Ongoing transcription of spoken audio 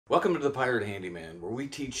Welcome to the Pirate Handyman, where we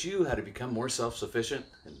teach you how to become more self-sufficient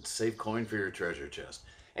and save coin for your treasure chest.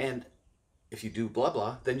 And if you do blah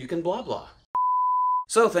blah, then you can blah blah.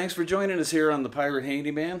 So thanks for joining us here on the Pirate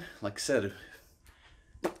Handyman. Like I said,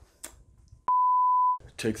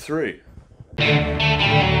 take 3.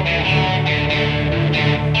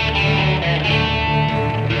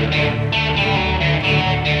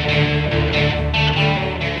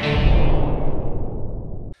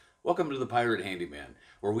 Welcome to the Pirate Handyman,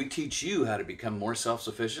 where we teach you how to become more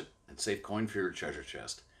self-sufficient and save coin for your treasure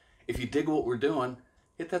chest. If you dig what we're doing,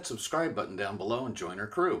 hit that subscribe button down below and join our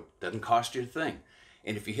crew. Doesn't cost you a thing.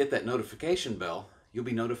 And if you hit that notification bell, you'll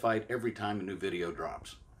be notified every time a new video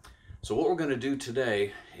drops. So what we're going to do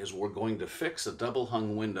today is we're going to fix a double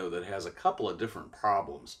hung window that has a couple of different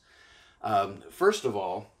problems. First of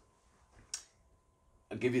all,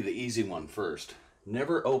 I'll give you the easy one first.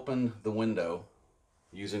 Never open the window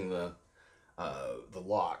using the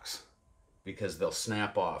locks, because they'll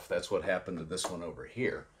snap off. That's what happened to this one over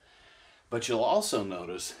here. But you'll also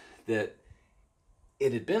notice that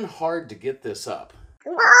it had been hard to get this up.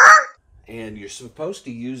 And you're supposed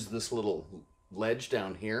to use this little ledge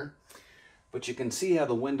down here, but you can see how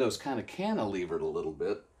the window's kind of cantilevered a little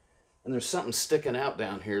bit, and there's something sticking out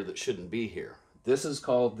down here that shouldn't be here. This is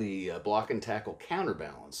called the block and tackle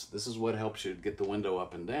counterbalance. This is what helps you get the window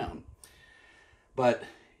up and down. But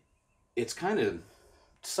it's kind of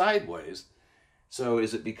sideways. So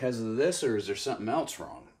is it because of this, or is there something else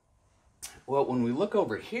wrong? Well, when we look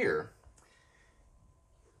over here,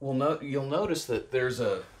 you'll notice that there's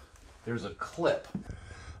a clip.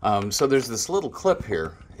 So there's this little clip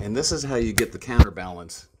here, and this is how you get the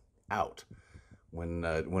counterbalance out when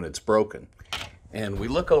it's broken. And we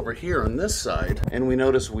look over here on this side, and we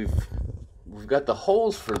notice we've got the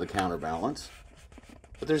holes for the counterbalance,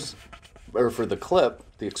 or for the clip,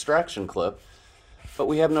 the extraction clip, but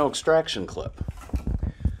we have no extraction clip.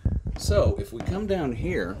 So if we come down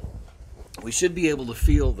here, we should be able to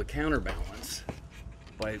feel the counterbalance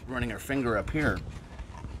by running our finger up here,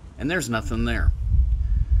 and there's nothing there.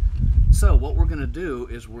 So what we're going to do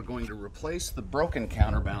is we're going to replace the broken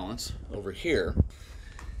counterbalance over here,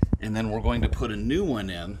 and then we're going to put a new one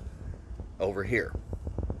in over here.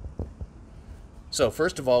 So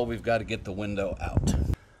first of all, we've got to get the window out.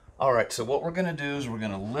 All right, so what we're going to do is we're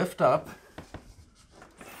going to lift up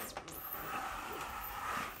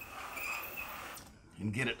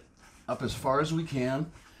and get it up as far as we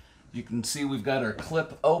can. You can see we've got our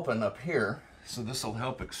clip open up here, so this will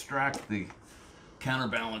help extract the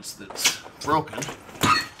counterbalance that's broken.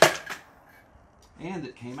 And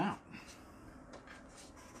it came out.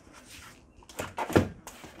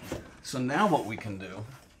 So now what we can do,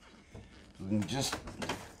 we can just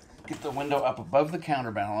get the window up above the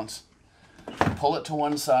counterbalance, pull it to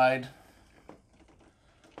one side,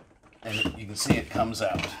 and you can see it comes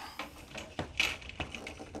out.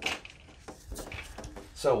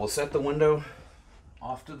 So we'll set the window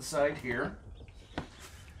off to the side here.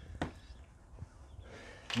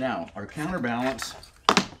 Now, our counterbalance,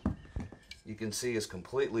 you can see, is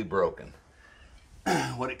completely broken.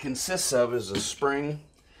 What it consists of is a spring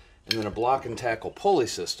and then a block and tackle pulley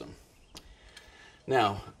system.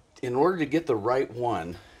 Now, in order to get the right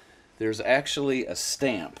one, there's actually a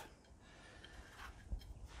stamp.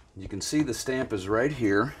 You can see the stamp is right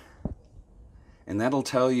here, and that'll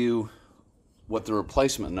tell you what the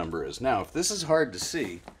replacement number is. Now, if this is hard to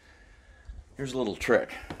see, here's a little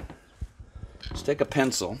trick. Just take a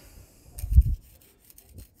pencil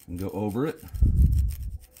and go over it.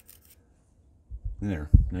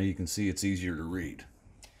 There. Now you can see it's easier to read.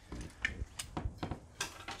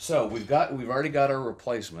 So we've already got our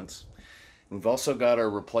replacements. We've also got our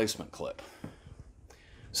replacement clip.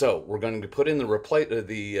 So we're going to put in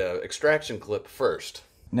the extraction clip first.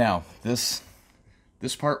 Now this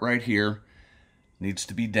part right here needs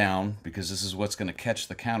to be down, because this is what's going to catch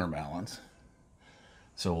the counterbalance.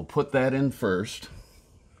 So we'll put that in first.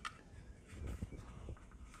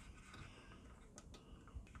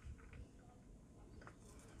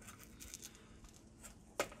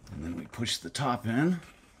 And then we push the top in.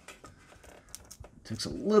 It takes a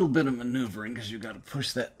little bit of maneuvering, because you've got to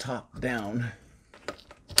push that top down.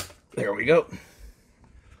 There we go.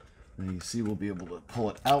 And you see we'll be able to pull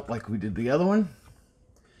it out like we did the other one.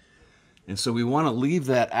 And so we want to leave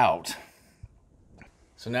that out.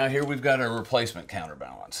 So now here we've got our replacement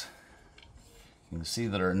counterbalance. You can see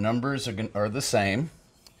that our numbers are the same.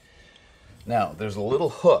 Now there's a little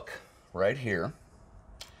hook right here.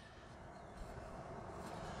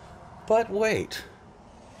 But wait,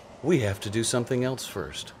 we have to do something else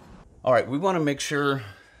first. All right, we want to make sure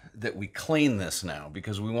that we clean this now,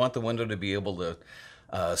 because we want the window to be able to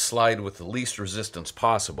slide with the least resistance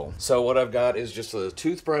possible. So what I've got is just a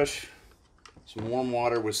toothbrush, some warm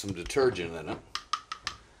water with some detergent in it.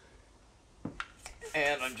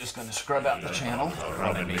 And I'm just going to scrub out the channel.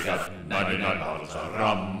 Rum and we got 99 bottles of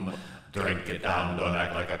rum. Drink it down, don't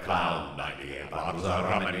act like a clown. 98 bottles of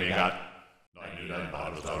rum and we got 99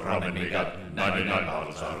 bottles of rum and we got 99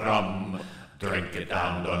 bottles of rum. Drink it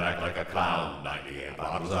down, don't act like a clown. 98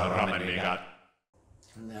 bottles of rum and we got.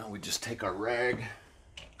 And now we just take our rag.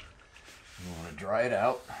 We want to dry it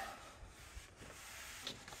out.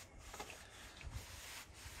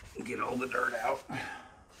 Get all the dirt out.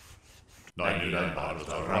 99 bottles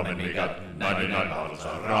of rum and we got 99 bottles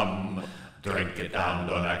of rum. Drink it down,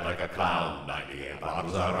 don't act like a clown. 98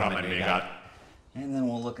 bottles of rum and we got. And then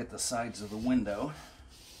we'll look at the sides of the window.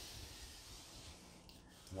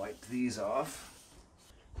 Wipe these off.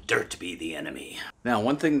 Dirt be the enemy. Now,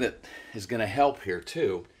 one thing that is going to help here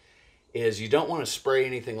too is you don't want to spray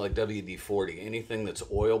anything like WD-40, anything that's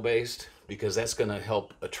oil-based, because that's going to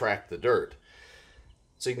help attract the dirt.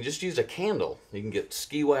 So you can just use a candle. You can get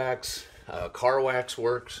ski wax, car wax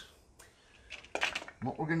works.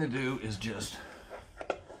 What we're going to do is just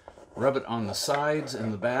rub it on the sides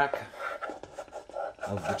and the back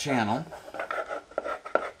of the channel.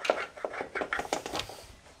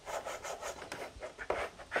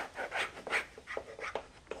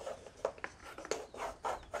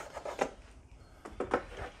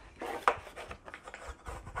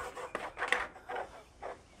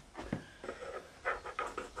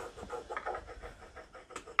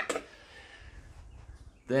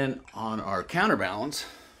 Then on our counterbalance,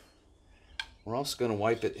 we're also going to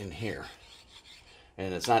wipe it in here.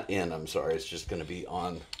 And it's not in, I'm sorry, it's just going to be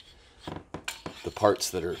on the parts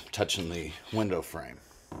that are touching the window frame.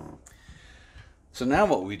 So now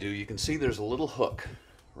what we do, you can see there's a little hook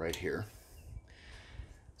right here.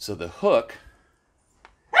 So the hook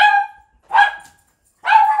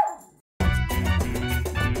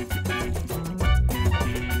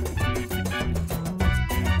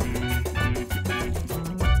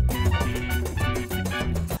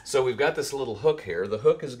So we've got this little hook here. The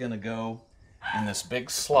hook is going to go in this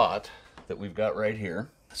big slot that we've got right here.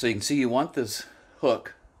 So you can see you want this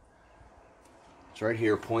hook. It's right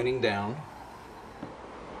here pointing down.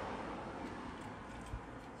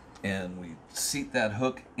 And we seat that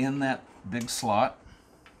hook in that big slot.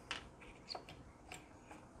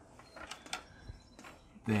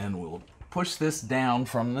 Then we'll push this down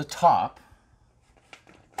from the top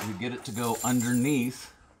to get it to go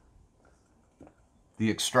underneath the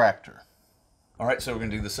extractor. All right, so we're going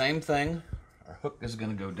to do the same thing. Our hook is going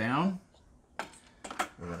to go down.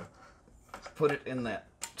 We're going to put it in that,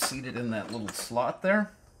 seat it in that little slot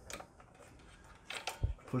there.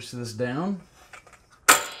 Push this down.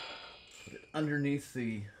 Put it underneath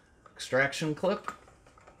the extraction clip.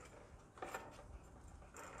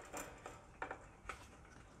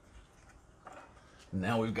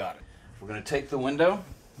 Now we've got it. We're going to take the window.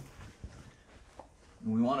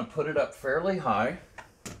 We want to put it up fairly high.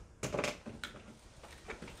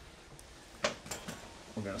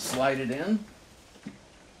 We're going to slide it in.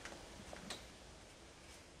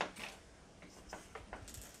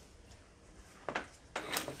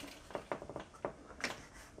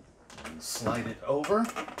 And slide it over.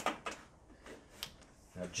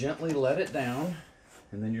 Now gently let it down,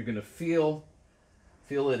 and then you're going to feel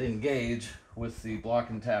it engage with the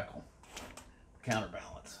block and tackle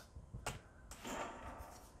counterbalance.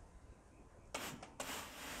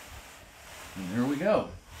 And there we go.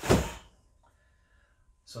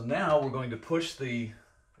 So now we're going to push the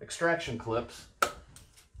extraction clips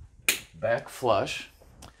back flush.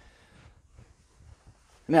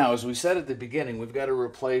 Now, as we said at the beginning, we've got to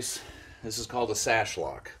replace, this is called a sash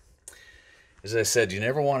lock. As I said, you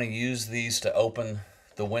never want to use these to open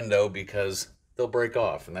the window because they'll break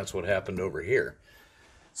off, and that's what happened over here.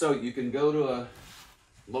 So you can go to a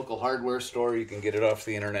local hardware store, you can get it off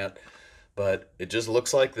the internet, but it just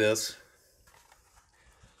looks like this.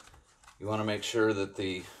 You want to make sure that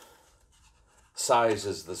the size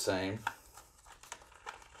is the same.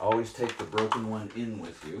 Always take the broken one in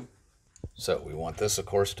with you. So we want this, of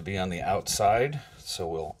course, to be on the outside. So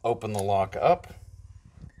we'll open the lock up.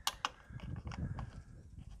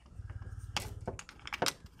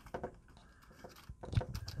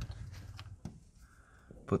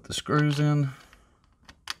 Put the screws in.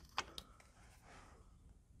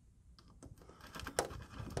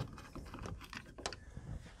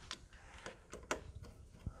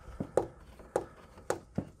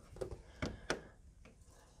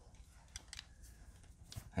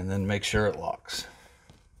 And then make sure it locks.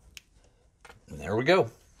 And there we go.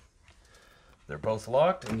 They're both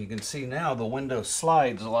locked, and you can see now the window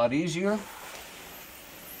slides a lot easier.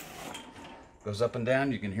 Goes up and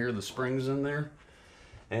down. You can hear the springs in there.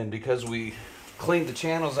 And because we cleaned the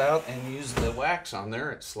channels out and used the wax on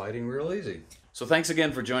there, it's sliding real easy. So thanks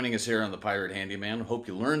again for joining us here on the Pirate Handyman. Hope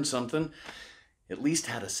you learned something, at least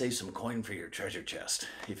how to save some coin for your treasure chest.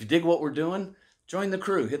 If you dig what we're doing, join the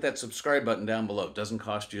crew. Hit that subscribe button down below. It doesn't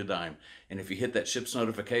cost you a dime. And if you hit that ship's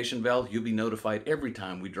notification bell, you'll be notified every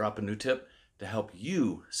time we drop a new tip to help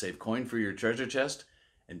you save coin for your treasure chest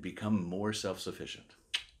and become more self-sufficient.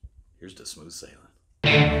 Here's to smooth sailing.